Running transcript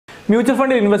Mutual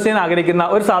ഫണ്ടിൽ invest ചെയ്യാൻ ആഗ്രഹിക്കുന്ന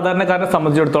ഒരു സാധാരണക്കാരനെ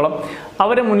സംബന്ധിച്ചിടത്തോളം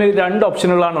അവരുടെ മുന്നിൽ രണ്ട്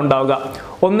ഓപ്ഷനുകളാണ് ഉണ്ടാവുക.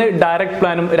 ഒന്ന് ഡയറക്റ്റ്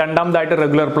പ്ലാനും രണ്ടാമതായിട്ട്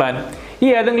റെഗുലർ പ്ലാനും. ഈ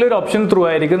ഏതെങ്കിലും ഒരു ഓപ്ഷൻ ത്രൂ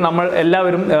ആയിരിക്കും നമ്മൾ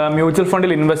എല്ലാവരും മ്യൂച്വൽ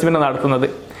ഫണ്ടിൽ ഇൻവെസ്റ്റ്മെന്റ് നടത്തുന്നത്.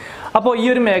 അപ്പോൾ ഈ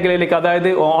ഒരു മേഖലയിലേക്ക്, അതായത്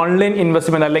ഓൺലൈൻ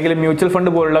ഇൻവെസ്റ്റ്മെന്റ് അല്ലെങ്കിൽ മ്യൂച്വൽ ഫണ്ട്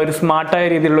പോലുള്ള ഒരു സ്മാർട്ടായ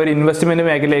രീതിയിലുള്ള ഒരു ഇൻവെസ്റ്റ്മെന്റ്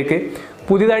മേഖലയിലേക്ക്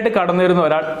പുതിയതായിട്ട് കടന്നു വരുന്ന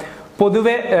ഒരാൾ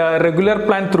പൊതുവെ റെഗുലർ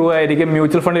പ്ലാൻ ത്രൂ ആയിരിക്കും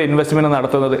മ്യൂച്വൽ ഫണ്ടിൽ ഇൻവെസ്റ്റ്മെന്റ്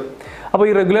നടത്തുന്നത്. അപ്പോൾ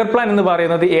ഈ റെഗുലർ പ്ലാൻ എന്ന്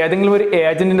പറയുന്നത് ഏതെങ്കിലും ഒരു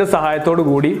ഏജന്റിന്റെ സഹായത്തോടു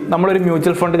കൂടി നമ്മളൊരു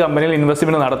മ്യൂച്വൽ ഫണ്ട് കമ്പനിയിൽ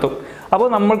ഇൻവെസ്റ്റ്മെന്റ് നടത്തും. അപ്പോൾ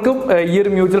നമ്മൾക്കും ഈ ഒരു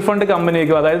മ്യൂച്വൽ ഫണ്ട്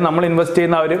കമ്പനിക്കും, അതായത് നമ്മൾ ഇൻവെസ്റ്റ്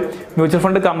ചെയ്യുന്ന ആ ഒരു മ്യൂച്വൽ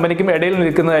ഫണ്ട് കമ്പനിക്കും ഇടയിൽ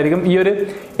നിൽക്കുന്നതായിരിക്കും ഈ ഒരു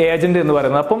ഏജന്റ് എന്ന്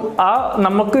പറയുന്നത്. അപ്പം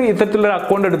നമുക്ക് ഇത്തരത്തിലുള്ള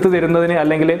അക്കൗണ്ട് എടുത്ത് തരുന്നതിന്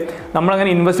അല്ലെങ്കിൽ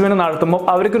നമ്മളങ്ങനെ ഇൻവെസ്റ്റ്മെന്റ് നടത്തുമ്പോൾ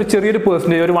അവർക്കൊരു ചെറിയൊരു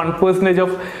പെർസെൻറ്റേജ്, ഒരു 1%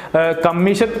 ഓഫ്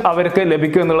കമ്മീഷൻ അവർക്ക്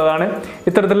ലഭിക്കും എന്നുള്ളതാണ്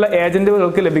ഇത്തരത്തിലുള്ള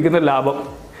ഏജന്റുകൾക്ക് ലഭിക്കുന്ന ലാഭം.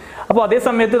 അപ്പോൾ അതേ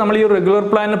സമയത്ത് നമ്മൾ ഈ റെഗുലർ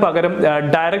പ്ലാനിന് പകരം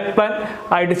ഡയറക്റ്റ് പ്ലാൻ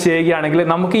ആയിട്ട് ചെയ്യുകയാണെങ്കിൽ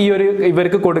നമുക്ക്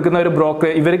ഇവർക്ക് കൊടുക്കുന്ന ഒരു ബ്രോക്കർ,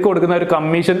 ഇവർക്ക് കൊടുക്കുന്ന ഒരു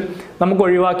കമ്മീഷൻ നമുക്ക്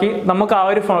ഒഴിവാക്കി നമുക്ക്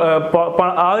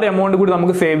ആ ഒരു എമൗണ്ട് കൂടി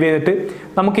നമുക്ക് സേവ് ചെയ്തിട്ട്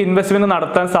നമുക്ക് ഇൻവെസ്റ്റ്മെന്റ്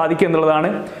നടത്താൻ സാധിക്കും എന്നുള്ളതാണ്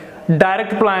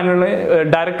ഡയറക്റ്റ്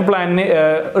പ്ലാനിന്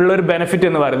ഉള്ള ഒരു ബെനിഫിറ്റ്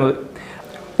എന്ന് പറയുന്നത്.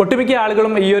 ഒട്ടുമിക്ക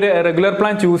ആളുകളും ഈ ഒരു റെഗുലർ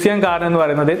പ്ലാൻ ചൂസ് ചെയ്യാൻ കാരണം എന്ന്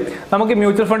പറയുന്നത്, നമുക്ക്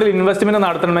മ്യൂച്വൽ ഫണ്ടിൽ ഇൻവെസ്റ്റ്മെന്റ്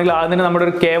നടത്തണമെങ്കിൽ അതിന് നമ്മുടെ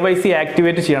ഒരു KYC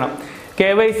ആക്ടിവേറ്റ് ചെയ്യണം.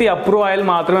 KYC അപ്രൂവ് ആയാൽ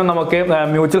മാത്രമേ നമുക്ക്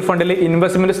മ്യൂച്വൽ ഫണ്ടിൽ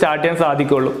ഇൻവെസ്റ്റ്മെന്റ് സ്റ്റാർട്ട് ചെയ്യാൻ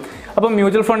സാധിക്കുള്ളൂ. അപ്പം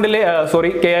മ്യൂച്വൽ ഫണ്ടിൽ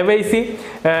KYC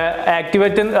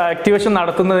ആക്ടിവേഷൻ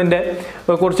നടത്തുന്നതിൻ്റെ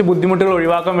കുറച്ച് ബുദ്ധിമുട്ടുകൾ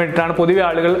ഒഴിവാക്കാൻ വേണ്ടിയിട്ടാണ് പൊതുവെ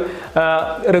ആളുകൾ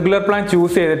റെഗുലർ പ്ലാൻ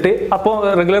ചൂസ് ചെയ്തിട്ട്, അപ്പോൾ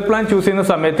റെഗുലർ പ്ലാൻ ചൂസ് ചെയ്യുന്ന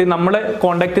സമയത്ത് നമ്മളെ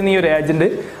കോൺടാക്ട് ചെയ്യുന്ന ഈ ഒരു ഏജന്റ്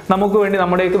നമുക്ക് വേണ്ടി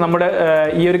നമ്മുടെ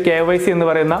ഈ ഒരു KYC എന്ന്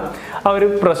പറയുന്ന ആ ഒരു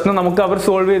പ്രശ്നം നമുക്ക് അവർ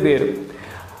സോൾവ് ചെയ്ത് തരും.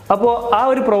 അപ്പോൾ ആ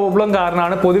ഒരു പ്രോബ്ലം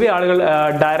കാരണമാണ് പൊതുവെ ആളുകൾ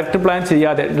ഡയറക്റ്റ് പ്ലാൻ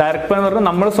ചെയ്യാതെ, ഡയറക്റ്റ് പ്ലാൻ എന്ന് പറഞ്ഞാൽ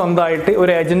നമ്മൾ സ്വന്തമായിട്ട്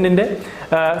ഒരു ഏജന്റിന്റെ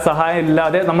സഹായം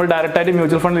ഇല്ലാതെ നമ്മൾ ഡയറക്റ്റായിട്ട്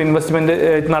മ്യൂച്വൽ ഫണ്ടിൽ ഇൻവെസ്റ്റ്മെന്റ്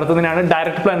നടത്തുന്നതിനാണ്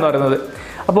ഡയറക്റ്റ് പ്ലാൻ എന്ന് പറയുന്നത്.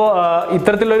 അപ്പോൾ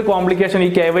ഇത്തരത്തിലൊരു കോംപ്ലിക്കേഷൻ, ഈ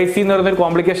KYC എന്ന് പറയുന്ന ഒരു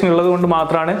കോംപ്ലിക്കേഷൻ ഉള്ളത് കൊണ്ട്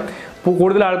മാത്രമാണ്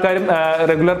കൂടുതൽ ആൾക്കാരും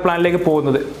റെഗുലർ പ്ലാനിലേക്ക്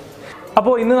പോകുന്നത്.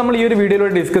 അപ്പോൾ ഇന്ന് നമ്മൾ ഈ ഒരു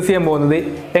വീഡിയോയിലൂടെ ഡിസ്കസ് ചെയ്യാൻ പോകുന്നത്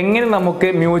എങ്ങനെ നമുക്ക്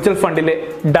മ്യൂച്വൽ ഫണ്ടിൽ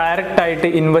ഡയറക്റ്റ് ആയിട്ട്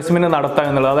ഇൻവെസ്റ്റ്മെന്റ് നടത്താം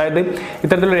എന്നുള്ളത്. അതായത്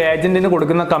ഇത്തരത്തിലൊരു ഏജന്റിന്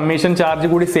കൊടുക്കുന്ന കമ്മീഷൻ ചാർജ്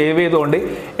കൂടി സേവ് ചെയ്തുകൊണ്ട്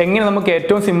എങ്ങനെ നമുക്ക്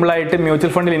ഏറ്റവും സിമ്പിളായിട്ട്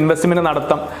മ്യൂച്വൽ ഫണ്ടിൽ ഇൻവെസ്റ്റ്മെന്റ്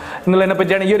നടത്താം എന്നുള്ളതിനെ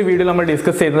പറ്റിയാണ് ഈ ഒരു വീഡിയോ നമ്മൾ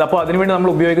ഡിസ്കസ് ചെയ്യുന്നത്. അപ്പോൾ അതിനുവേണ്ടി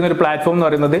നമ്മൾ ഉപയോഗിക്കുന്ന ഒരു പ്ലാറ്റ്ഫോം എന്ന്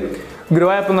പറയുന്നത്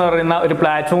Groww എന്ന് പറയുന്ന ഒരു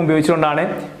പ്ലാറ്റ്ഫോം ഉപയോഗിച്ചുകൊണ്ടാണ്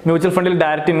മ്യൂച്വൽ ഫണ്ടിൽ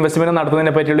ഡയറക്റ്റ് ഇൻവെസ്റ്റ്മെന്റ്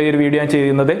നടത്തുന്നതിനെ പറ്റിയുള്ള ഈ ഒരു വീഡിയോ ഞാൻ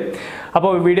ചെയ്യുന്നത്.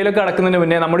 അപ്പോൾ വീഡിയോയിലേക്ക് കടക്കുന്നതിന്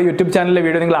മുന്നേ നമ്മുടെ യൂട്യൂബ് ചാനലിലെ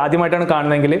വീഡിയോ നിങ്ങൾ ആദ്യമായിട്ടാണ്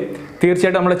കാണുന്നതെങ്കിൽ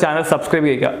തീർച്ചയായിട്ടും നമ്മുടെ ചാനൽ സബ്സ്ക്രൈബ്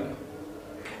ചെയ്യുക.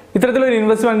 ഇത്തരത്തിലൊരു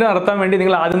ഇൻവെസ്റ്റ്മെന്റ് നടത്താൻ വേണ്ടി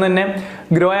നിങ്ങൾ ആദ്യം തന്നെ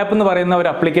Groww എന്ന് പറയുന്ന ഒരു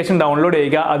ആപ്ലിക്കേഷൻ ഡൗൺലോഡ്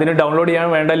ചെയ്യുക. അതിന് ഡൗൺലോഡ് ചെയ്യാൻ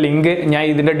വേണ്ട ലിങ്ക് ഞാൻ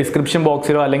ഇതിന്റെ ഡിസ്ക്രിപ്ഷൻ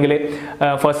ബോക്സിലോ അല്ലെങ്കിൽ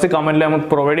ഫസ്റ്റ് കമന്റിലോ നമുക്ക്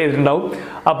പ്രൊവൈഡ് ചെയ്തിട്ടുണ്ടാവും.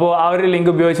 അപ്പോൾ ആ ഒരു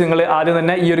ലിങ്ക് ഉപയോഗിച്ച് നിങ്ങൾ ആദ്യം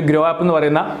തന്നെ ഈ ഒരു Groww എന്ന്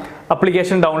പറയുന്ന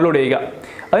ആപ്ലിക്കേഷൻ ഡൗൺലോഡ് ചെയ്യുക.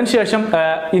 അതിനുശേഷം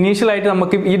ഇനീഷ്യലായിട്ട്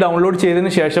നമുക്ക് ഈ ഡൗൺലോഡ്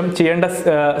ചെയ്തതിന് ശേഷം ചെയ്യേണ്ട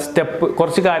സ്റ്റെപ്പ്,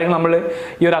 കുറച്ച് കാര്യങ്ങൾ നമ്മൾ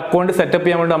ഈ ഒരു അക്കൗണ്ട് സെറ്റപ്പ്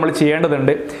ചെയ്യാൻ വേണ്ടി നമ്മൾ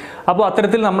ചെയ്യേണ്ടതുണ്ട്. അപ്പോൾ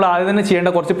അത്തരത്തിൽ നമ്മൾ ആദ്യം തന്നെ ചെയ്യേണ്ട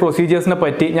കുറച്ച് പ്രൊസീജിയേഴ്സിനെ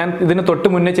പറ്റി ഞാൻ ഇതിന് തൊട്ട്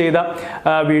മുന്നേ ചെയ്ത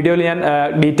വീഡിയോയിൽ ഞാൻ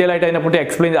ഡീറ്റെയിൽ ആയിട്ട് അതിനെപ്പറ്റി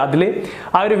എക്സ്പ്ലെയിൻ ചെയ്തു. അതിൽ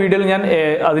ആ ഒരു വീഡിയോയിൽ ഞാൻ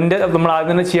നമ്മൾ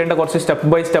ആദ്യം തന്നെ ചെയ്യേണ്ട കുറച്ച്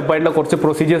സ്റ്റെപ്പ് ബൈ സ്റ്റെപ്പ് ആയിട്ടുള്ള കുറച്ച്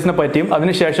പ്രൊസീജിയേഴ്സിനെ പറ്റിയും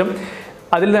അതിനുശേഷം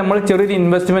അതിൽ നമ്മൾ ചെറിയൊരു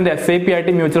ഇൻവെസ്റ്റ്മെന്റ് SIP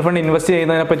ആയിട്ട് മ്യൂച്വൽ ഫണ്ട് ഇൻവെസ്റ്റ്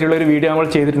ചെയ്യുന്നതിനെ പറ്റിയുള്ള ഒരു വീഡിയോ നമ്മൾ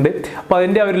ചെയ്തിട്ടുണ്ട്. അപ്പോൾ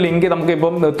അതിൻ്റെ ആ ഒരു ലിങ്ക് നമുക്ക്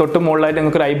ഇപ്പം തൊട്ട് മുകളിലായിട്ട്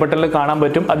നിങ്ങൾക്ക് ഒരു ഐ ബട്ടണിൽ കാണാൻ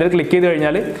പറ്റും. അതിൽ ക്ലിക്ക് ചെയ്ത്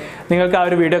കഴിഞ്ഞാൽ നിങ്ങൾക്ക് ആ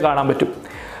ഒരു വീഡിയോ കാണാൻ പറ്റും.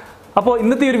 അപ്പോൾ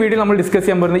ഇന്നത്തെ ഈ ഒരു വീഡിയോ നമ്മൾ ഡിസ്കസ്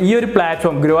ചെയ്യാൻ പോകുന്നത് ഈ ഒരു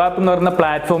പ്ലാറ്റ്ഫോം Groww എന്ന് പറയുന്ന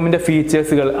പ്ലാറ്റ്ഫോമിന്റെ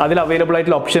ഫീച്ചേഴ്സുകൾ, അതിൽ അവൈലബിൾ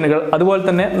ആയിട്ടുള്ള ഓപ്ഷനുകൾ, അതുപോലെ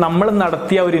തന്നെ നമ്മൾ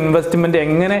നടത്തിയ ഒരു ഇൻവെസ്റ്റ്മെന്റ്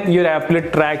എങ്ങനെ ഈ ഒരു ആപ്പിൽ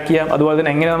ട്രാക്ക് ചെയ്യാം, അതുപോലെ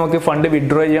തന്നെ എങ്ങനെ നമുക്ക് ഫണ്ട്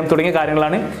വിഡ്രോ ചെയ്യാം തുടങ്ങിയ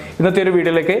കാര്യങ്ങളാണ് ഇന്നത്തെ ഒരു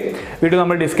വീഡിയോ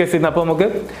നമ്മൾ ഡിസ്കസ് ചെയ്യുന്നത്. അപ്പോൾ നമുക്ക്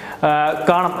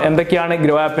കാണാം എന്തൊക്കെയാണ്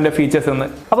Groww ആപ്പിന്റെ ഫീച്ചേഴ്സ് എന്ന്.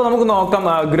 അപ്പോൾ നമുക്ക് നോക്കാം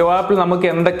Groww ആപ്പിൽ നമുക്ക്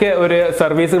എന്തൊക്കെ ഒരു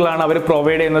സർവീസുകളാണ് അവർ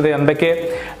പ്രൊവൈഡ് ചെയ്യുന്നത്, എന്തൊക്കെ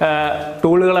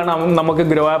ടൂളുകളാണ് നമുക്ക്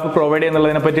Groww ആപ്പ് പ്രൊവൈഡ്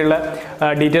ചെയ്യുന്നതിനെ പറ്റിയുള്ള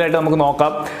ഡീറ്റെയിൽ ആയിട്ട് നമുക്ക്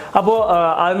നോക്കാം. അപ്പോൾ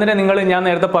അതിന് ഞാൻ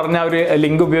നേരത്തെ പറഞ്ഞ ഒരു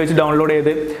ലിങ്ക് ഉപയോഗിച്ച് ഡൗൺലോഡ്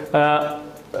ചെയ്ത്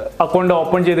അക്കൗണ്ട്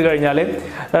ഓപ്പൺ ചെയ്ത് കഴിഞ്ഞാൽ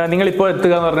നിങ്ങളിപ്പോൾ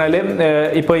എത്തുക എന്ന് പറഞ്ഞാൽ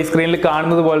ഇപ്പോൾ ഈ സ്ക്രീനിൽ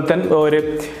കാണുന്നത് പോലെ തന്നെ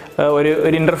ഒരു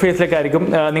ഇൻ്റർഫേസിലേക്കായിരിക്കും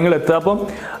നിങ്ങൾ എത്തുക. അപ്പം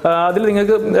അതിൽ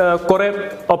നിങ്ങൾക്ക് കുറേ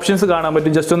ഓപ്ഷൻസ് കാണാൻ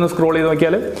പറ്റും. ജസ്റ്റ് ഒന്ന് സ്ക്രോൾ ചെയ്ത്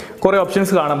നോക്കിയാൽ കുറേ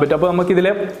ഓപ്ഷൻസ് കാണാൻ പറ്റും. അപ്പോൾ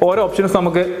നമുക്കിതിലെ ഓരോ ഓപ്ഷൻസ്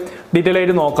നമുക്ക് ഡീറ്റെയിൽ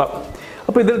ആയിട്ട് നോക്കാം.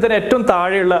 അപ്പോൾ ഇതിൽ തന്നെ ഏറ്റവും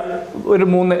താഴെയുള്ള ഒരു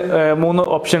മൂന്ന്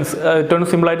ഓപ്ഷൻസ് ഏറ്റവും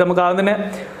സിമ്പിളായിട്ട് നമുക്ക് ആദ്യം തന്നെ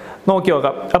നോക്കി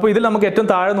നോക്കാം. അപ്പോൾ ഇതിൽ നമുക്ക് ഏറ്റവും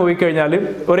താഴെ നോക്കിക്കഴിഞ്ഞാൽ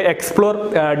ഒരു എക്സ്പ്ലോർ,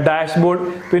 ഡാഷ്ബോർഡ്,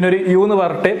 പിന്നെ ഒരു യു എന്ന്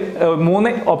പറഞ്ഞിട്ട്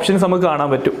 3 ഓപ്ഷൻസ് നമുക്ക് കാണാൻ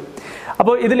പറ്റും.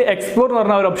 അപ്പോൾ ഇതിൽ എക്സ്പ്ലോർ എന്ന്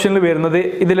പറഞ്ഞ ഒരു ഓപ്ഷനിൽ വരുന്നത്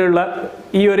ഇതിലുള്ള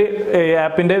ഈ ഒരു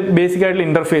ആപ്പിൻ്റെ ബേസിക് ആയിട്ടുള്ള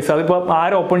ഇൻ്റർഫേസ്. അതിപ്പോൾ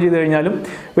ആര് ഓപ്പൺ ചെയ്ത് കഴിഞ്ഞാലും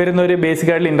വരുന്ന ഒരു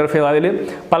ബേസിക് ആയിട്ടുള്ള ഇൻ്റർഫേസ്. അതിൽ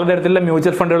പലതരത്തിലുള്ള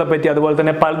മ്യൂച്വൽ ഫണ്ടുകളെ പറ്റി, അതുപോലെ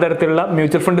തന്നെ പലതരത്തിലുള്ള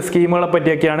മ്യൂച്വൽ ഫണ്ട് സ്കീമുകളെ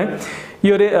പറ്റിയൊക്കെയാണ്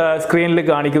ഈ ഒരു സ്ക്രീനിൽ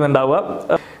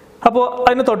കാണിക്കുന്നുണ്ടാവുക. അപ്പോൾ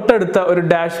അതിന് തൊട്ടടുത്ത ഒരു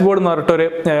ഡാഷ്ബോർഡ് എന്ന് പറഞ്ഞിട്ടൊരു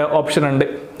ഓപ്ഷൻ ഉണ്ട്.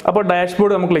 അപ്പോൾ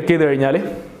ഡാഷ്ബോർഡ് നമുക്ക് ക്ലിക്ക് ചെയ്ത് കഴിഞ്ഞാൽ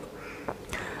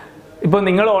ഇപ്പോൾ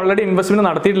നിങ്ങൾ ഓൾറെഡി ഇൻവെസ്റ്റ്മെന്റ്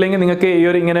നടത്തിയിട്ടില്ലെങ്കിൽ നിങ്ങൾക്ക് ഈ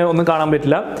ഒരു ഇങ്ങനെ ഒന്നും കാണാൻ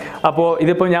പറ്റില്ല. അപ്പോൾ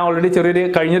ഇതിപ്പോൾ ഞാൻ ഓൾറെഡി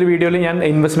കഴിഞ്ഞൊരു വീഡിയോയിൽ ഞാൻ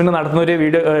ഇൻവെസ്റ്റ്മെന്റ് നടത്തുന്ന ഒരു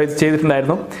വീഡിയോ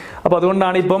ചെയ്തിട്ടുണ്ടായിരുന്നു. അപ്പോൾ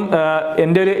അതുകൊണ്ടാണ് ഇപ്പം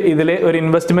എൻ്റെ ഇതിൽ ഒരു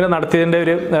ഇൻവെസ്റ്റ്മെന്റ് നടത്തിയതിൻ്റെ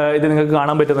ഇത് നിങ്ങൾക്ക്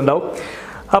കാണാൻ പറ്റുന്നുണ്ടാവും.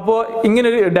 അപ്പോൾ ഇങ്ങനെ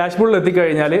ഒരു ഡാഷ്ബോർഡിൽ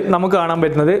എത്തിക്കഴിഞ്ഞാൽ നമുക്ക് കാണാൻ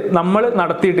പറ്റുന്നത് നമ്മൾ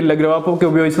നടത്തിയിട്ടില്ല, ഗ്രോ ആപ്പ് ഒക്കെ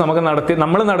ഉപയോഗിച്ച്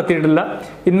നമ്മൾ നടത്തിയിട്ടില്ല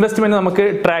ഇൻവെസ്റ്റ്മെന്റ് നമുക്ക്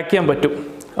ട്രാക്ക് ചെയ്യാൻ പറ്റും.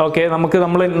 ഓക്കെ, നമ്മൾ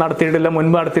മുൻപ്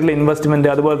നടത്തിയിട്ടുള്ള ഇൻവെസ്റ്റ്മെന്റ്,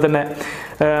 അതുപോലെ തന്നെ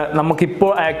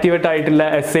നമുക്കിപ്പോൾ ആക്ടിവേറ്റ് ആയിട്ടുള്ള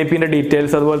SIPന്റെ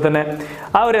ഡീറ്റെയിൽസ്, അതുപോലെ തന്നെ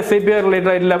ആ ഒരു SIP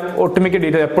റിലേറ്റഡ് ആയിട്ടുള്ള ഒട്ടുമിക്ക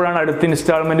ഡീറ്റെയിൽസ്, എപ്പോഴാണ് അടുത്ത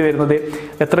ഇൻസ്റ്റാൾമെന്റ് വരുന്നത്,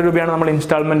 എത്ര രൂപയാണ് നമ്മൾ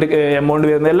ഇൻസ്റ്റാൾമെന്റ് എമൗണ്ട്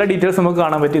വരുന്നത്, എല്ലാ ഡീറ്റെയിൽസ് നമുക്ക്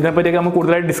കാണാൻ പറ്റും. ഇതിനെപ്പറ്റിയൊക്കെ നമുക്ക്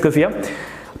കൂടുതലായിട്ട് ഡിസ്കസ് ചെയ്യാം.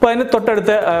 അപ്പോൾ അതിന്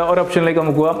തൊട്ടടുത്ത ഒരു ഓപ്ഷനിലേക്ക്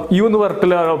നമുക്ക് പോകാം. യു എന്ന്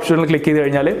പറഞ്ഞിട്ടുള്ള ഒരു ഓപ്ഷനിൽ ക്ലിക്ക് ചെയ്ത്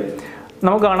കഴിഞ്ഞാൽ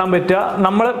നമുക്ക് കാണാൻ പറ്റുക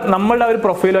നമ്മളുടെ ഒരു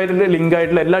പ്രൊഫൈലായിട്ട് ലിങ്ക്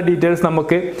ആയിട്ടുള്ള എല്ലാ ഡീറ്റെയിൽസ്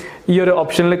നമുക്ക് ഈ ഒരു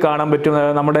ഓപ്ഷനിൽ കാണാൻ പറ്റും.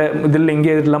 നമ്മുടെ ഇതിൽ ലിങ്ക്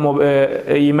ചെയ്തിട്ടുള്ള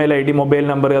ഇമെയിൽ ID, മൊബൈൽ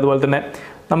നമ്പർ, അതുപോലെ തന്നെ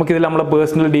നമുക്കിതിൽ നമ്മുടെ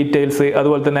പേഴ്സണൽ ഡീറ്റെയിൽസ്,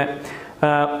 അതുപോലെ തന്നെ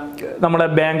നമ്മുടെ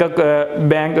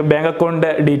ബാങ്ക് അക്കൗണ്ട്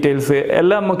ഡീറ്റെയിൽസ്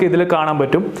എല്ലാം നമുക്ക് ഇതിൽ കാണാൻ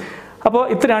പറ്റും. അപ്പോൾ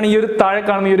ഇത്രയാണ് ഈ ഒരു താഴെ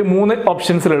കാണുന്ന ഈ ഒരു 3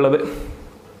 ഓപ്ഷൻസിലുള്ളത്.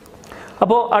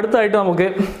 അപ്പോൾ അടുത്തായിട്ട് നമുക്ക്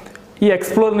ഈ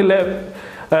എക്സ്പ്ലോർ എന്നുള്ള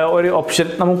ഒരു ഓപ്ഷൻ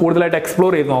നമുക്ക് കൂടുതലായിട്ട്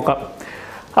എക്സ്പ്ലോർ ചെയ്ത് നോക്കാം.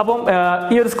 അപ്പം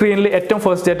ഈ ഒരു സ്ക്രീനിൽ ഏറ്റവും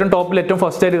ടോപ്പിൽ ഏറ്റവും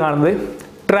ഫസ്റ്റ് ആയിട്ട് കാണുന്നത്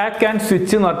ട്രാക്ക് ആൻഡ്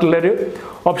സ്വിച്ച് എന്ന് പറഞ്ഞിട്ടുള്ളൊരു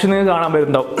ഓപ്ഷൻ നിങ്ങൾക്ക് കാണാൻ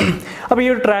വരുന്നുണ്ടാവും. അപ്പോൾ ഈ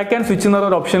ഒരു ട്രാക്ക് ആൻഡ് സ്വിച്ച് എന്ന്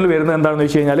പറഞ്ഞ ഓപ്ഷനിൽ വരുന്നത് എന്താണെന്ന്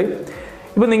വെച്ച് കഴിഞ്ഞാൽ,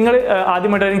 ഇപ്പോൾ നിങ്ങൾ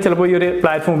ആദ്യമായിട്ടായിരിക്കും ചിലപ്പോൾ ഈ ഒരു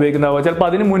പ്ലാറ്റ്ഫോം ഉപയോഗിക്കുന്നതാവുക. ചിലപ്പോൾ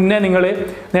അതിന് മുന്നേ നിങ്ങൾ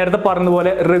നേരത്തെ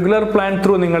പറഞ്ഞതുപോലെ റെഗുലർ പ്ലാൻ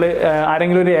ത്രൂ നിങ്ങൾ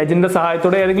ആരെങ്കിലും ഒരു ഏജന്റിന്റെ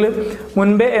സഹായത്തോടെ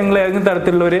മുൻപേ ഏതെങ്കിലും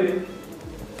തരത്തിലുള്ള ഒരു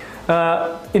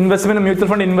മ്യൂച്വൽ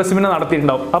ഫണ്ട് ഇൻവെസ്റ്റ്മെന്റ്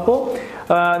നടത്തിയിട്ടുണ്ടാവും. അപ്പോൾ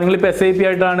നിങ്ങളിപ്പോൾ SIP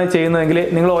ആയിട്ടാണ് ചെയ്യുന്നതെങ്കിൽ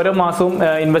നിങ്ങൾ ഓരോ മാസവും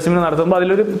ഇൻവെസ്റ്റ്മെന്റ് നടത്തുമ്പോൾ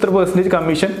അതിലൊരു ഇത്ര %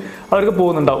 കമ്മീഷൻ അവർക്ക്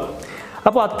പോകുന്നുണ്ടാവും.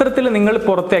 അപ്പോൾ അത്തരത്തിൽ നിങ്ങൾ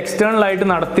പുറത്ത് എക്സ്റ്റേണൽ ആയിട്ട്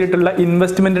നടത്തിയിട്ടുള്ള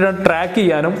ഇൻവെസ്റ്റ്മെന്റിനെ ട്രാക്ക്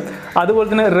ചെയ്യാനും, അതുപോലെ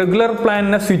തന്നെ റെഗുലർ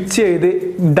പ്ലാനിനെ സ്വിച്ച് ചെയ്ത്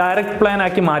ഡയറക്റ്റ് പ്ലാൻ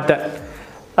ആക്കി മാറ്റാൻ,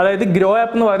 അതായത് ഗ്രോ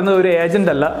ആപ്പ് എന്ന് പറയുന്നത് ഒരു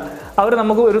ഏജന്റ് അല്ല, അവർ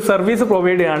നമുക്ക് ഒരു സർവീസ്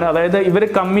പ്രൊവൈഡ് ചെയ്യാണ്. അതായത് ഇവർ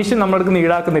കമ്മീഷൻ നമ്മൾക്ക്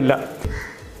ഈടാക്കുന്നില്ല.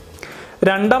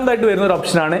 രണ്ടാമതായിട്ട് വരുന്ന ഒരു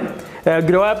ഓപ്ഷനാണ്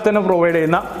ഗ്രോ ആപ്പ് തന്നെ പ്രൊവൈഡ്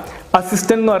ചെയ്യുന്ന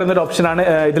അസിസ്റ്റന്റ് എന്ന് പറയുന്ന ഒരു ഓപ്ഷനാണ്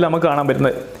ഇതിൽ നമുക്ക് കാണാൻ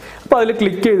പറ്റുന്നത്. അപ്പോൾ അതിൽ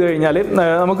ക്ലിക്ക് ചെയ്ത് കഴിഞ്ഞാൽ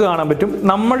നമുക്ക് കാണാൻ പറ്റും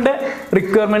നമ്മളുടെ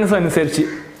റിക്വയർമെന്റ്സ് അനുസരിച്ച്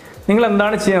നിങ്ങൾ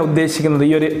എന്താണ് ചെയ്യാൻ ഉദ്ദേശിക്കുന്നത്,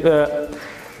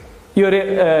 ഈ ഒരു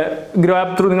ഗ്രോ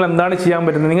ആപ്പ് ത്രൂ നിങ്ങൾ എന്താണ് ചെയ്യാൻ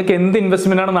പറ്റുന്നത്, നിങ്ങൾക്ക് എന്ത്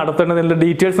ഇൻവെസ്റ്റ്മെന്റ് ആണ് നടത്തേണ്ടത് എന്നുള്ള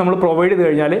ഡീറ്റെയിൽസ് നമ്മൾ പ്രൊവൈഡ് ചെയ്ത്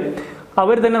കഴിഞ്ഞാൽ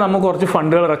അവർ തന്നെ നമുക്ക് കുറച്ച്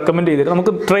ഫണ്ടുകൾ റെക്കമെൻഡ് ചെയ്തിട്ട്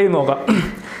നമുക്ക് ട്രൈ ചെയ്ത് നോക്കാം.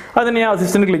 അതിന് ഞാൻ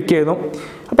അസിസ്റ്റന്റ് ക്ലിക്ക് ചെയ്യുന്നു.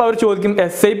 അപ്പോൾ അവർ ചോദിക്കും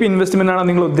SIP ഇൻവെസ്റ്റ്മെന്റ് ആണോ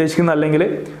നിങ്ങൾ ഉദ്ദേശിക്കുന്നത്, അല്ലെങ്കിൽ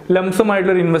ലംസം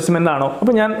ആയിട്ടുള്ളൊരു ഇൻവെസ്റ്റ്മെന്റ് ആണോ.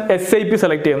 അപ്പോൾ ഞാൻ SIP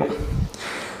സെലക്ട് ചെയ്യുന്നു.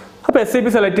 അപ്പോൾ SIP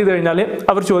സെലക്ട് ചെയ്ത് കഴിഞ്ഞാൽ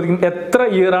അവർ ചോദിക്കും എത്ര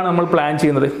ഇയർ ആണ് നമ്മൾ പ്ലാൻ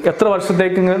ചെയ്യുന്നത്, എത്ര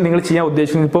വർഷത്തേക്ക് നിങ്ങൾ ചെയ്യാൻ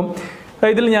ഉദ്ദേശിക്കുന്നത്. ഇപ്പം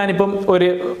ഇതിൽ ഞാനിപ്പം ഒരു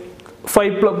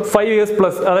 5 years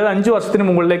പ്ലസ്, അതായത് 5 വർഷത്തിന്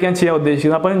മുകളിലേക്ക് ഞാൻ ചെയ്യാൻ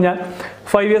ഉദ്ദേശിക്കുന്നത്. അപ്പം ഞാൻ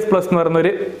 5 years പ്ലസ് എന്ന്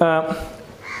പറയുന്നൊരു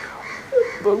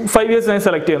 5 years ഞാൻ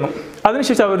സെലക്ട് ചെയ്യുന്നു.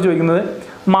 അതിനുശേഷം അവർ ചോദിക്കുന്നത്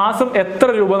മാസം എത്ര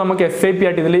രൂപ നമുക്ക് SIP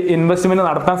ആയിട്ട് ഇതിൽ ഇൻവെസ്റ്റ്മെന്റ്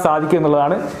നടത്താൻ സാധിക്കും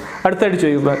എന്നുള്ളതാണ് അടുത്തായിട്ട്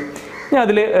ചോദിക്കുന്നത്. ഞാൻ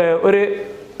അതിൽ ഒരു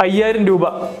 5000 രൂപ,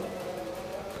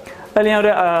 അതിൽ ഞാൻ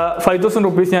ഒരു 5000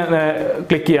 rupees ഞാൻ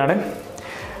ക്ലിക്ക് ചെയ്യാണ്.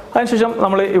 അതിനുശേഷം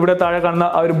നമ്മൾ ഇവിടെ താഴെ കാണുന്ന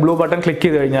ആ ഒരു ബ്ലൂ ബട്ടൺ ക്ലിക്ക്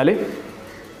ചെയ്ത് കഴിഞ്ഞാൽ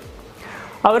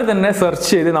അവർ തന്നെ സെർച്ച്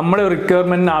ചെയ്ത് നമ്മുടെ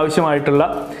റിക്വയർമെന്റിന് ആവശ്യമായിട്ടുള്ള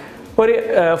ഒരു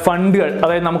ഫണ്ടുകൾ,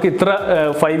 അതായത് നമുക്ക് ഇത്ര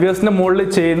 5 yearsന്റെ മുകളിൽ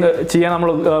ചെയ്യാൻ നമ്മൾ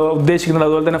ഉദ്ദേശിക്കുന്നത്,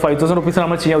 അതുപോലെ തന്നെ 5000 rupees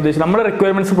നമ്മൾ ചെയ്യാൻ ഉദ്ദേശിക്കുന്നത്, നമ്മുടെ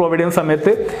റിക്വയർമെന്റ്സ് പ്രൊവൈഡ് ചെയ്യുന്ന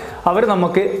സമയത്ത് അവർ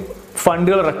നമുക്ക്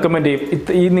ഫണ്ടുകൾ റെക്കമെൻഡ് ചെയ്യും.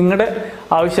 ഈ നിങ്ങളുടെ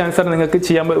ആവശ്യാനുസരണം നിങ്ങൾക്ക്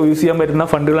യൂസ് ചെയ്യാൻ പറ്റുന്ന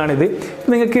ഫണ്ടുകളാണിത്.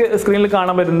 നിങ്ങൾക്ക് സ്ക്രീനിൽ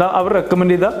കാണാൻ പറ്റുന്ന അവർ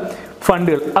റെക്കമെൻഡ് ചെയ്ത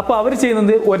ഫണ്ടുകൾ. അപ്പോൾ അവർ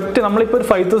ചെയ്യുന്നത് നമ്മളിപ്പോൾ ഒരു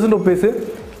 5000 rupees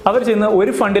അവർ ചെയ്യുന്ന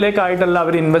ഒരു ഫണ്ടിലേക്കായിട്ടല്ല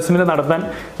അവർ ഇൻവെസ്റ്റ്മെന്റ് നടത്താൻ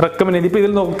റെക്കമെൻഡ് ചെയ്ത്. ഇപ്പോൾ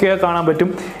ഇതിൽ നോക്കിയാൽ കാണാൻ പറ്റും,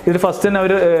 ഇതിൽ ഫസ്റ്റ് തന്നെ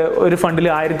അവർ ഒരു ഫണ്ടിൽ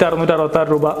 1666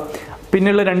 രൂപ,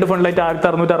 പിന്നെയുള്ള 2 ഫണ്ടിലായിട്ട്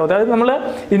 1660. അതായത് നമ്മൾ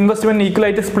ഇൻവെസ്റ്റ്മെന്റ്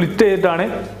ഈക്വലായിട്ട് സ്പ്ലിറ്റ് ചെയ്തിട്ടാണ്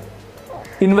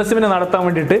ഇൻവെസ്റ്റ്മെന്റ് നടത്താൻ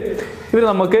വേണ്ടിയിട്ട് ഇവർ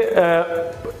നമുക്ക്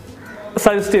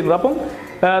സജസ്റ്റ് ചെയ്യുന്നത്. അപ്പം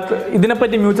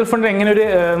ഇതിനെപ്പറ്റി മ്യൂച്വൽ ഫണ്ട് എങ്ങനെ ഒരു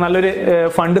നല്ലൊരു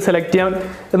ഫണ്ട് സെലക്ട് ചെയ്യാൻ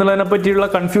എന്നുള്ളതിനെ പറ്റിയുള്ള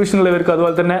കൺഫ്യൂഷൻ ഉള്ളവർക്ക്,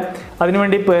 അതുപോലെ തന്നെ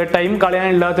അതിനുവേണ്ടി ടൈം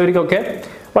കളയാനില്ലാത്തവർക്കൊക്കെ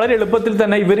വളരെ എളുപ്പത്തിൽ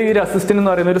തന്നെ ഇവർ ഈ ഒരു അസിസ്റ്റന്റ്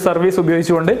എന്ന് പറയുന്ന ഒരു സർവീസ്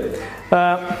ഉപയോഗിച്ചുകൊണ്ട്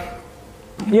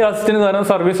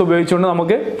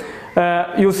നമുക്ക്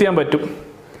യൂസ് ചെയ്യാൻ പറ്റും.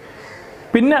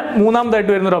 പിന്നെ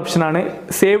മൂന്നാമതായിട്ട് വരുന്നൊരു ഓപ്ഷനാണ്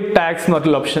സേവ് ടാക്സ് എന്ന്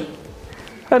പറഞ്ഞിട്ടുള്ള ഓപ്ഷൻ.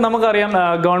 നമുക്കറിയാം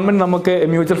ഗവൺമെന്റ് നമുക്ക്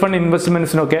മ്യൂച്വൽ ഫണ്ട്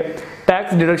ഇൻവെസ്റ്റ്മെന്റ്സിനൊക്കെ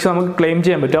ടാക്സ് ഡിഡക്ഷൻ നമുക്ക് ക്ലെയിം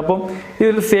ചെയ്യാൻ പറ്റും. അപ്പം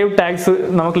ഇതിൽ സേവ് ടാക്സ്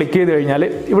നമ്മൾ ക്ലിക്ക് ചെയ്ത് കഴിഞ്ഞാൽ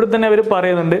ഇവിടെ തന്നെ അവർ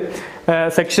പറയുന്നുണ്ട്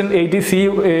സെക്ഷൻ 80C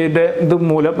ഇത്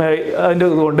മൂലം അതിൻ്റെ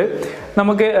ഇതുകൊണ്ട്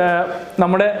നമുക്ക്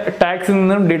നമ്മുടെ ടാക്സിൽ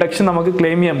നിന്നും ഡിഡക്ഷൻ നമുക്ക്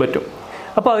ക്ലെയിം ചെയ്യാൻ പറ്റും.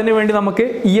 അപ്പോൾ അതിനുവേണ്ടി നമുക്ക്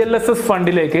ELSS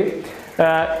ഫണ്ടിലേക്ക്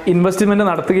ഇൻവെസ്റ്റ്മെന്റ്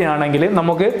നടത്തുകയാണെങ്കിൽ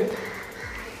നമുക്ക്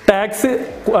ടാക്സ്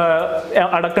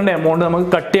അടക്കേണ്ട എമൗണ്ട് നമുക്ക്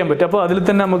കട്ട് ചെയ്യാൻ പറ്റും. അപ്പോൾ അതിൽ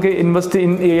തന്നെ നമുക്ക് invest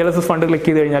in ELSS fund click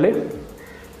ചെയ്ത് കഴിഞ്ഞാൽ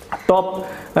ടോപ്പ്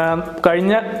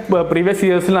കഴിഞ്ഞ പ്രീവിയസ്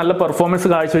ഇയേഴ്സിൽ നല്ല പെർഫോമൻസ്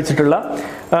കാഴ്ചവെച്ചിട്ടുള്ള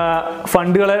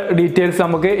ഫണ്ടുകളെ ഡീറ്റെയിൽസ്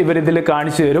നമുക്ക് ഇവരിതിൽ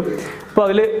കാണിച്ചു തരും. അപ്പോൾ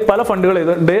അതിൽ പല ഫണ്ടുകൾ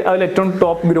ഇതുണ്ട്. അതിൽ ഏറ്റവും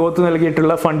ടോപ്പ് ഗ്രോത്ത്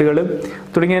നൽകിയിട്ടുള്ള ഫണ്ടുകൾ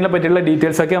തുടങ്ങിയതിനെ പറ്റിയുള്ള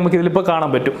ഡീറ്റെയിൽസൊക്കെ നമുക്ക് ഇതിലിപ്പോൾ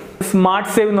കാണാൻ പറ്റും.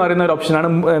 സ്മാർട്ട് സേവ് എന്ന് പറയുന്ന ഒരു ഓപ്ഷനാണ്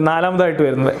നാലാമതായിട്ട്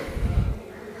വരുന്നത്.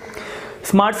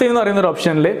 സ്മാർട്ട് സേവ് എന്ന് പറയുന്ന ഒരു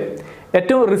ഓപ്ഷനിൽ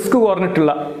ഏറ്റവും റിസ്ക്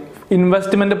കുറഞ്ഞിട്ടുള്ള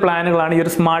ഇൻവെസ്റ്റ്മെൻറ്റ് പ്ലാനുകളാണ് ഈ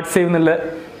ഒരു സ്മാർട്ട് സേവ് എന്നുള്ള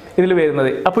ഇതിൽ വരുന്നത്.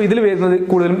 അപ്പോൾ ഇതിൽ വരുന്നത്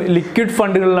കൂടുതലും ലിക്വിഡ്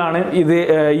ഫണ്ടുകളിലാണ്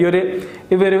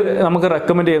ഇവർ നമുക്ക്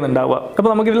റെക്കമെൻഡ് ചെയ്യുന്നുണ്ടാവുക. അപ്പോൾ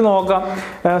നമുക്കിതിൽ നോക്കാം.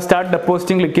 സ്റ്റാർട്ട്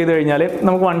ഡെപ്പോസിറ്റിംഗ് ക്ലിക്ക് ചെയ്ത് കഴിഞ്ഞാൽ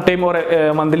നമുക്ക് 1 ടൈം ഓർ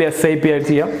മന്ത്ലി SIP ആയിട്ട്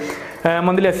ചെയ്യാം.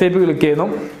 മന്ത്ലി SIP ക്ലിക്ക് ചെയ്യുന്നു.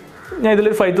 ഞാൻ ഇതിൽ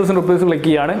 5,000 rupees ക്ലിക്ക്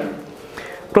ചെയ്യാണ്.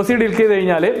 പ്രൊസീഡ് ക്ലിക്ക് ചെയ്ത്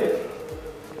കഴിഞ്ഞാൽ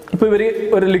ഇപ്പോൾ ഇവർ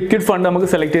ഒരു ലിക്വിഡ് ഫണ്ട് നമുക്ക്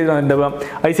സെലക്ട് ചെയ്തിട്ടുണ്ടാവും.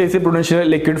 ICICI Prudential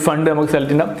ലിക്വിഡ് ഫണ്ട് നമുക്ക്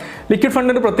സെലക്ട് ചെയ്യാം. ലിക്വിഡ്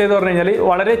ഫണ്ടിൻ്റെ പ്രത്യേകത പറഞ്ഞു കഴിഞ്ഞാൽ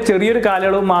വളരെ ചെറിയൊരു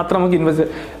കാലയളവ് മാത്രം നമുക്ക്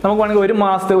നമുക്ക് വേണമെങ്കിൽ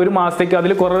ഒരു മാസത്തേക്ക്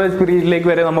അതിൽ കുറവ് പീരീഡിലേക്ക്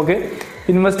വരെ നമുക്ക്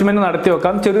ഇൻവെസ്റ്റ്മെൻറ്റ് നടത്തി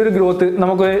വെക്കാം. ചെറിയൊരു ഗ്രോത്ത്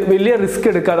നമുക്ക് വലിയ റിസ്ക്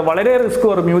എടുക്കാതെ വളരെ റിസ്ക്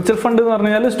കുറവ്. മ്യൂച്വൽ ഫണ്ട് എന്ന്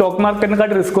പറഞ്ഞു കഴിഞ്ഞാൽ സ്റ്റോക്ക്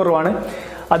മാർക്കറ്റിനെക്കാട്ടി റിസ്ക് കുറവാണ്.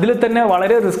 അതിൽ തന്നെ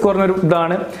വളരെ റിസ്ക് കുറഞ്ഞൊരു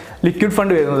ഇതാണ് ലിക്വിഡ്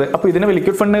ഫണ്ട് വരുന്നത്. അപ്പോൾ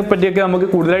ലിക്വിഡ് ഫണ്ടിനെ പറ്റിയൊക്കെ നമുക്ക്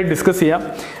കൂടുതലായി ഡിസ്കസ് ചെയ്യാം.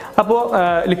 അപ്പോൾ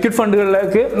ലിക്വിഡ്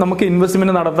ഫണ്ടുകളിലേക്ക് നമുക്ക്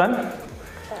ഇൻവെസ്റ്റ്മെൻറ്റ് നടത്താൻ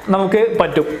നമുക്ക്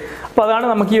പറ്റും. അപ്പോൾ അതാണ്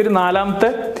നമുക്ക് ഈ ഒരു നാലാമത്തെ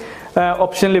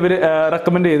ഓപ്ഷനിൽ ഇവർ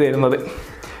റെക്കമെൻഡ് ചെയ്ത് തരുന്നത്.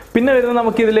 പിന്നെ വരുന്നത്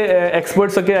നമുക്കിതിൽ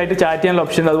എക്സ്പേർട്സ് ഒക്കെ ആയിട്ട് ചാറ്റ് ചെയ്യാനുള്ള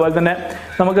ഓപ്ഷൻ, അതുപോലെ തന്നെ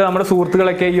നമുക്ക് നമ്മുടെ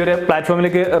സുഹൃത്തുക്കളൊക്കെ ഈ ഒരു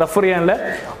പ്ലാറ്റ്ഫോമിലേക്ക് റെഫർ ചെയ്യാനുള്ള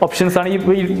ഓപ്ഷൻസാണ്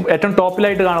ഈ ഏറ്റവും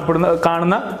ടോപ്പിലായിട്ട്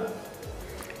കാണുന്ന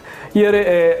ഈ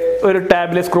ഒരു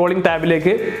ടാബിൽ സ്ക്രോളിംഗ്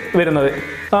ടാബിലേക്ക് വരുന്നത്.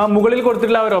 മുകളിൽ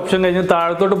കൊടുത്തിട്ടുള്ള ഒരു ഓപ്ഷൻ കഴിഞ്ഞ്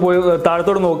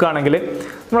താഴത്തോട്ട് നോക്കുകയാണെങ്കിൽ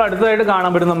നമ്മൾ അടുത്തതായിട്ട്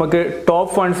കാണാൻ പറ്റും നമുക്ക്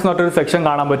ടോപ്പ് ഫണ്ട്സ് എന്ന് പറഞ്ഞൊരു സെക്ഷൻ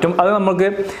കാണാൻ പറ്റും. അത് നമുക്ക്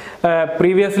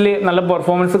പ്രീവിയസ്ലി നല്ല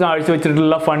പെർഫോമൻസ്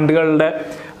കാഴ്ചവെച്ചിട്ടുള്ള ഫണ്ടുകളുടെ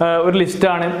ഒരു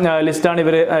ലിസ്റ്റാണ്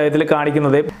ഇവർ ഇതിൽ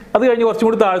കാണിക്കുന്നത്. അത് കഴിഞ്ഞ് കുറച്ചും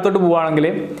കൂടി താഴത്തോട്ട് പോവുകയാണെങ്കിൽ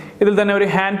ഇതിൽ തന്നെ ഒരു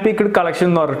ഹാൻഡ് പിക്ഡ് കളക്ഷൻ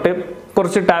എന്ന് പറഞ്ഞിട്ട്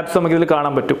കുറച്ച് ടാബ്സ് നമുക്ക് ഇതിൽ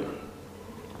കാണാൻ പറ്റും.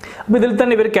 അപ്പോൾ ഇതിൽ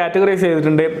തന്നെ ഇവർ കാറ്റഗറൈസ്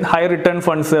ചെയ്തിട്ടുണ്ട്. ഹൈ റിട്ടേൺ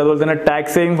ഫണ്ട്സ്, അതുപോലെ തന്നെ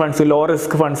tax saving funds, low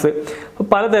risk funds,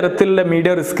 പലതരത്തിലുള്ള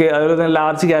മീഡിയം റിസ്ക്, അതുപോലെ തന്നെ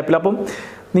ലാർജ് ക്യാപിറ്റൽ. അപ്പം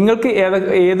നിങ്ങൾക്ക്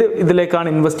ഏത് ഇതിലേക്കാണ്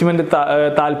ഇൻവെസ്റ്റ്മെൻറ്റ്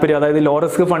താല്പര്യം, അതായത് ലോ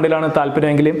റിസ്ക് ഫണ്ടിലാണ്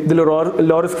താല്പര്യമെങ്കിൽ ഇതിൽ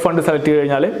ലോ റിസ്ക് ഫണ്ട് സെലക്ട് ചെയ്ത്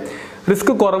കഴിഞ്ഞാൽ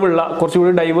റിസ്ക് കുറവുള്ള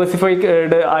കുറച്ചുകൂടി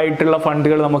ഡൈവേഴ്സിഫൈഡ് ആയിട്ടുള്ള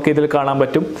ഫണ്ടുകൾ നമുക്ക് ഇതിൽ കാണാൻ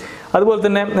പറ്റും. അതുപോലെ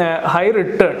തന്നെ ഹൈ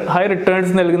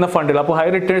റിട്ടേൺസ് നൽകുന്ന ഫണ്ടുകൾ. അപ്പോൾ ഹൈ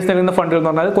റിട്ടേൺസ് നൽകുന്ന ഫണ്ടുകൾ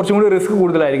എന്ന് പറഞ്ഞാൽ കുറച്ചും കൂടി റിസ്ക്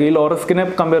കൂടുതലായിരിക്കും. ഈ ലോ റിസ്കിനെ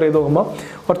കമ്പയർ ചെയ്ത് നോക്കുമ്പോൾ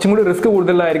കുറച്ചും കൂടി റിസ്ക്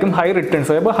കൂടുതലായിരിക്കും ഹൈ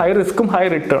റിട്ടേൺസ്. അപ്പോൾ ഹൈ റിസ്ക്കും ഹൈ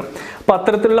റിട്ടേൺ, അപ്പോൾ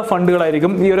അത്തരത്തിലുള്ള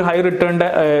ഫണ്ടുകളായിരിക്കും ഈ ഒരു ഹൈ റിട്ടേണിൻ്റെ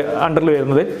അണ്ടറിൽ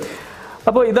വരുന്നത്.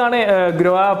 അപ്പോൾ ഇതാണ്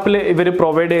ഗ്രോ ആപ്പിൽ ഇവർ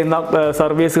പ്രൊവൈഡ് ചെയ്യുന്ന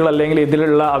സർവീസുകൾ, അല്ലെങ്കിൽ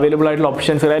ഇതിലുള്ള അവൈലബിൾ ആയിട്ടുള്ള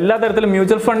ഓപ്ഷൻസുകൾ. എല്ലാ തരത്തിലും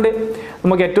മ്യൂച്വൽ ഫണ്ട്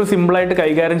നമുക്ക് ഏറ്റവും സിമ്പിളായിട്ട്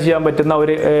കൈകാര്യം ചെയ്യാൻ പറ്റുന്ന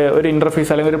ഒരു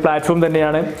ഇൻ്റർഫേസ് അല്ലെങ്കിൽ ഒരു പ്ലാറ്റ്ഫോം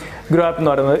തന്നെയാണ് ഗ്രോ ആപ്പ്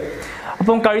എന്ന് പറയുന്നത്.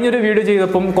 അപ്പം കഴിഞ്ഞൊരു വീഡിയോ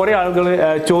ചെയ്തപ്പം കുറേ ആളുകൾ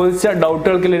ചോദിച്ച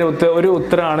ഡൗട്ടുകൾക്ക് ഒരു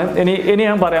ഉത്തരമാണ് ഇനി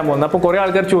ഞാൻ പറയാൻ പോകുന്നത്. അപ്പോൾ കുറേ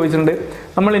ആൾക്കാർ ചോദിച്ചിട്ടുണ്ട്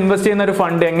നമ്മൾ ഇൻവെസ്റ്റ് ചെയ്യുന്ന ഒരു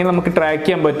ഫണ്ട് എങ്ങനെ നമുക്ക് ട്രാക്ക്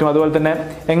ചെയ്യാൻ പറ്റും, അതുപോലെ തന്നെ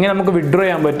എങ്ങനെ നമുക്ക് വിഡ്രോ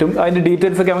ചെയ്യാൻ പറ്റും, അതിൻ്റെ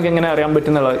ഡീറ്റെയിൽസ് ഒക്കെ നമുക്ക് എങ്ങനെ അറിയാൻ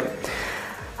പറ്റും എന്നുള്ളത്.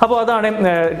 അപ്പോൾ അതാണ്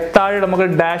താഴെ നമുക്ക്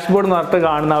ഡാഷ്ബോർഡ് എന്ന് പറഞ്ഞിട്ട്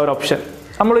കാണുന്ന ഒരു ഓപ്ഷൻ.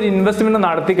 നമ്മളൊരു ഇൻവെസ്റ്റ്മെൻറ്റ്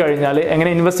നടത്തി കഴിഞ്ഞാൽ എങ്ങനെ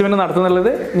ഇൻവെസ്റ്റ്മെൻറ്റ്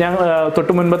നടത്തുന്നുള്ളത് ഞാൻ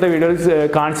തൊട്ട് മുൻപത്തെ വീഡിയോയിൽ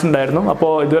കാണിച്ചിട്ടുണ്ടായിരുന്നു.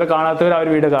 അപ്പോൾ ഇതുവരെ കാണാത്തവർ ആ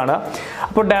ഒരു വീഡിയോ കാണുക.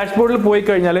 അപ്പോൾ ഡാഷ്ബോർഡിൽ പോയി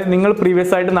കഴിഞ്ഞാൽ നിങ്ങൾ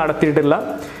പ്രീവിയസ് ആയിട്ട് നടത്തിയിട്ടുള്ള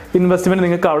ഇൻവെസ്റ്റ്മെൻറ്റ്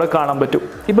നിങ്ങൾക്ക് അവിടെ കാണാൻ പറ്റും.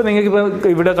 ഇപ്പോൾ നിങ്ങൾക്ക്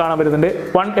ഇവിടെ കാണാൻ പറ്റുന്നുണ്ട്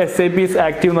 1 SIP is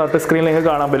ആക്റ്റീവ് എന്ന് പറഞ്ഞിട്ട് സ്ക്രീനിൽ നിങ്ങൾക്ക്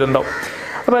കാണാൻ പറ്റുന്നുണ്ടാവും.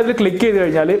 അപ്പോൾ അതിൽ ക്ലിക്ക് ചെയ്ത്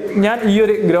കഴിഞ്ഞാൽ ഞാൻ ഈ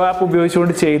ഒരു ഗ്രോ ആപ്പ്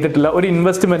ഉപയോഗിച്ചുകൊണ്ട് ചെയ്തിട്ടുള്ള ഒരു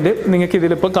ഇൻവെസ്റ്റ്മെൻറ്റ് നിങ്ങൾക്ക്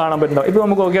ഇതിലിപ്പോൾ കാണാൻ പറ്റുന്നുണ്ടാവും. ഇപ്പോൾ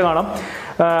നമുക്ക് ഓക്കെ കാണാം,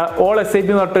 ഓൾ SIP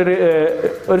എന്ന്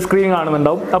പറഞ്ഞിട്ടൊരു സ്ക്രീൻ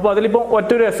കാണുന്നുണ്ടാവും. അപ്പോൾ അതിലിപ്പോൾ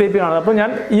ഒറ്റൊരു SIP കാണുന്നത്. അപ്പോൾ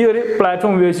ഞാൻ ഈ ഒരു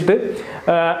പ്ലാറ്റ്ഫോം ഉപയോഗിച്ചിട്ട്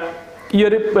ഈ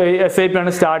ഒരു SIP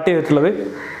ആണ് സ്റ്റാർട്ട് ചെയ്തിട്ടുള്ളത്.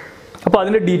 അപ്പോൾ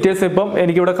അതിൻ്റെ ഡീറ്റെയിൽസ് ഇപ്പം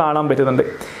എനിക്കിവിടെ കാണാൻ പറ്റുന്നുണ്ട്.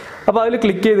 അപ്പോൾ അതിൽ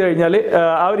ക്ലിക്ക് ചെയ്ത് കഴിഞ്ഞാൽ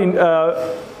ആ ഒരു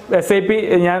SIP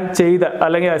ഞാൻ ചെയ്ത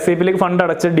അല്ലെങ്കിൽ SIPയിലേക്ക് ഫണ്ട്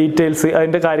അടച്ച ഡീറ്റെയിൽസ്,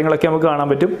 അതിൻ്റെ കാര്യങ്ങളൊക്കെ നമുക്ക് കാണാൻ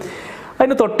പറ്റും.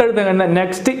 അതിന് തൊട്ടടുത്ത് തന്നെ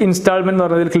നെക്സ്റ്റ് ഇൻസ്റ്റാൾമെൻറ്റ് എന്ന്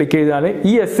പറഞ്ഞതിൽ ക്ലിക്ക് ചെയ്താൽ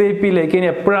ഈ SIPയിലേക്ക് ഇനി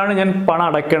എപ്പോഴാണ് ഞാൻ പണം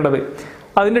അടയ്ക്കേണ്ടത്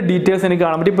അതിൻ്റെ ഡീറ്റെയിൽസ് എനിക്ക്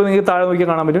കാണാൻ പറ്റും. ഇപ്പോൾ നിങ്ങൾക്ക് താഴെ നോക്കിയാൽ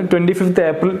കാണാൻ പറ്റും 25th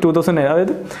April 2009,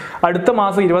 അതായത് അടുത്ത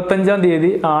മാസം 25-ാം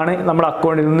തീയതി ആണ് നമ്മുടെ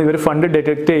അക്കൗണ്ടിൽ നിന്ന് ഇവർ ഫണ്ട്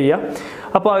ഡിഡക്റ്റ് ചെയ്യുക.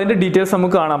 അപ്പോൾ അതിൻ്റെ ഡീറ്റെയിൽസ്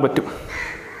നമുക്ക് കാണാൻ പറ്റും.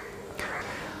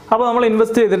 അപ്പോൾ നമ്മൾ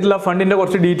ഇൻവെസ്റ്റ് ചെയ്തിട്ടുള്ള ഫണ്ടിൻ്റെ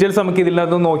കുറച്ച് ഡീറ്റെയിൽസ് നമുക്ക്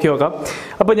ഇതിനകത്ത് നോക്കി നോക്കാം.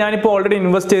 അപ്പോൾ ഞാനിപ്പോൾ ഓൾറെഡി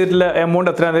ഇൻവെസ്റ്റ് ചെയ്തിട്ടുള്ള എമൗണ്ട്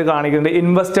എത്രയാണെന്ന് കാണിക്കുന്നുണ്ട്.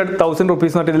 ഇൻവെസ്റ്റഡ് 1000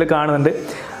 rupees എന്ന് പറഞ്ഞിട്ട് ഇതിൽ കാണുന്നുണ്ട്.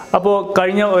 അപ്പോൾ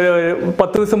കഴിഞ്ഞ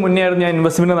 10 ദിവസം മുന്നേ ആയിരുന്നു ഞാൻ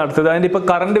ഇൻവെസ്റ്റ്മെൻറ്റ് നടത്തിയത്. അതിൻ്റെ ഇപ്പോൾ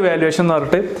കറണ്ട് വാല്യുവേഷൻ എന്ന്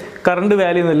പറഞ്ഞിട്ട് കറണ്ട്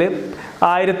വാല്യൂ എന്നിൽ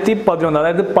 1011,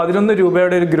 അതായത് 11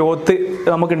 രൂപയുടെ ഒരു ഗ്രോത്ത്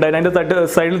നമുക്കുണ്ടായിരുന്നു. അതിൻ്റെ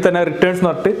സൈഡിൽ തന്നെ റിട്ടേൺസ് എന്ന്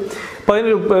പറഞ്ഞിട്ട്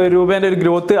 11 രൂപേൻ്റെ ഒരു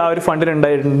ഗ്രോത്ത് ആ ഒരു ഫണ്ടിന്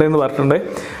ഉണ്ടായിട്ടുണ്ട് എന്ന് പറഞ്ഞിട്ടുണ്ട്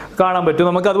കാണാൻ പറ്റും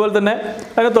നമുക്ക്. അതുപോലെ തന്നെ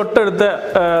അതിന് തൊട്ടടുത്ത്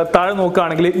താഴെ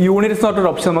നോക്കുകയാണെങ്കിൽ യൂണിറ്റ്സ് എന്ന് പറഞ്ഞൊരു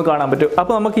ഓപ്ഷൻ നമുക്ക് കാണാൻ പറ്റും.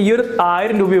 അപ്പോൾ നമുക്ക് ഈ ഒരു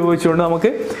 1000 രൂപ ഉപയോഗിച്ചുകൊണ്ട്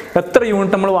നമുക്ക് എത്ര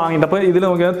യൂണിറ്റ് നമ്മൾ വാങ്ങിയിട്ട്, അപ്പോൾ ഇതിൽ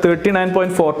നോക്കിയാൽ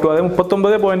 39.42, അതായത്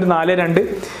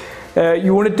 39.42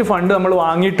 യൂണിറ്റ് ഫണ്ട് നമ്മൾ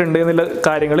വാങ്ങിയിട്ടുണ്ട് എന്നുള്ള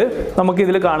കാര്യങ്ങൾ നമുക്ക്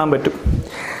ഇതിൽ കാണാൻ പറ്റും.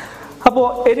 അപ്പോൾ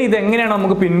ഇനി ഇതെങ്ങനെയാണ്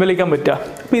നമുക്ക് പിൻവലിക്കാൻ പറ്റുക?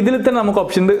 അപ്പോൾ ഇതിൽ തന്നെ നമുക്ക്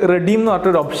ഓപ്ഷൻ റെഡീം എന്ന്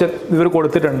പറഞ്ഞൊരു ഓപ്ഷൻ ഇവർ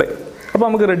കൊടുത്തിട്ടുണ്ട്. അപ്പോൾ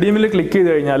നമുക്ക് റെഡീമിൽ ക്ലിക്ക് ചെയ്ത്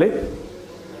കഴിഞ്ഞാൽ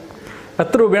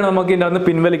എത്ര രൂപയാണ് നമുക്ക് ഇതിൻ്റെ അകത്ത്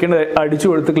പിൻവലിക്കേണ്ടത് അടിച്ചു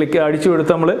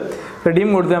കൊടുത്ത് നമ്മൾ റെഡീം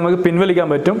കൊടുത്ത് നമുക്ക് പിൻവലിക്കാൻ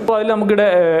പറ്റും. അപ്പോൾ അതിൽ നമുക്കിവിടെ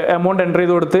എമൗണ്ട് എൻ്റർ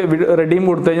ചെയ്ത് കൊടുത്ത് റെഡീം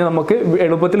കൊടുത്തു കഴിഞ്ഞാൽ നമുക്ക്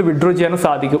എളുപ്പത്തിൽ വിഡ്രോ ചെയ്യാനും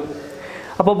സാധിക്കും.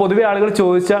 അപ്പോൾ പൊതുവെ ആളുകൾ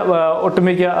ചോദിച്ച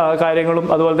ഒട്ടുമിക്ക കാര്യങ്ങളും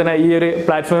അതുപോലെ തന്നെ ഈ ഒരു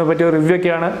പ്ലാറ്റ്ഫോമിനെ പറ്റിയ റിവ്യൂ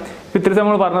ഒക്കെയാണ് ഇത്തിരി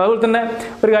നമ്മൾ പറഞ്ഞത്. അതുപോലെ തന്നെ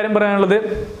ഒരു കാര്യം പറയാനുള്ളത്,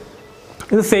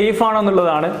 ഇത് സേഫ് ആണോ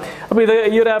എന്നുള്ളതാണ്. അപ്പോൾ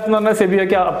ഈ ഒരു ആപ്പ് എന്ന് പറഞ്ഞാൽ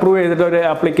സെബിയൊക്കെ അപ്രൂവ് ചെയ്തിട്ട് ഒരു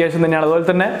ആപ്ലിക്കേഷൻ തന്നെയാണ്. അതുപോലെ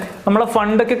തന്നെ നമ്മളെ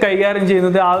ഫണ്ടൊക്കെ കൈകാര്യം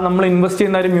ചെയ്യുന്നത് നമ്മൾ ഇൻവെസ്റ്റ്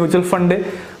ചെയ്യുന്ന ഒരു മ്യൂച്വൽ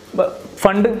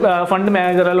ഫണ്ട്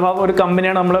മാനേജർ അല്ല ഒരു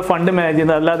കമ്പനിയാണ് നമ്മൾ ഫണ്ട് മാനേജ്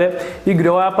ചെയ്യുന്നത്, അല്ലാതെ ഈ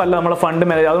ഗ്രോ ആപ്പ് അല്ല നമ്മളെ ഫണ്ട്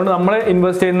മാനേജർ. അതുകൊണ്ട് നമ്മൾ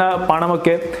ഇൻവെസ്റ്റ് ചെയ്യുന്ന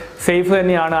പണമൊക്കെ സേഫ്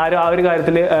തന്നെയാണ്, ആരും ആ ഒരു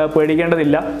കാര്യത്തിൽ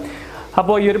പേടിക്കേണ്ടതില്ല.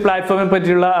 അപ്പോൾ ഈ ഒരു പ്ലാറ്റ്ഫോമിനെ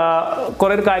പറ്റിയുള്ള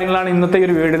കുറേ കാര്യങ്ങളാണ് ഇന്നത്തെ ഈ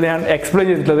ഒരു വീഡിയോയിൽ ഞാൻ എക്സ്പ്ലെയിൻ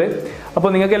ചെയ്തിട്ടുള്ളത്. അപ്പോൾ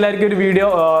നിങ്ങൾക്ക് എല്ലാവർക്കും ഒരു വീഡിയോ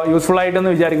യൂസ്ഫുൾ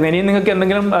ആയിട്ടെന്ന് വിചാരിക്കുന്നു. ഇനിയും നിങ്ങൾക്ക്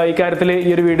എന്തെങ്കിലും ഈ കാര്യത്തിൽ ഈ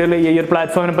ഒരു വീഡിയോയിൽ ഈ ഒരു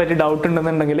പ്ലാറ്റ്ഫോമിനെ പറ്റി ഡൗട്ട്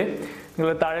ഉണ്ടെന്നുണ്ടെങ്കിൽ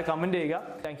നിങ്ങൾ താഴെ കമൻറ്റ് ചെയ്യുക.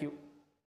 Thank you.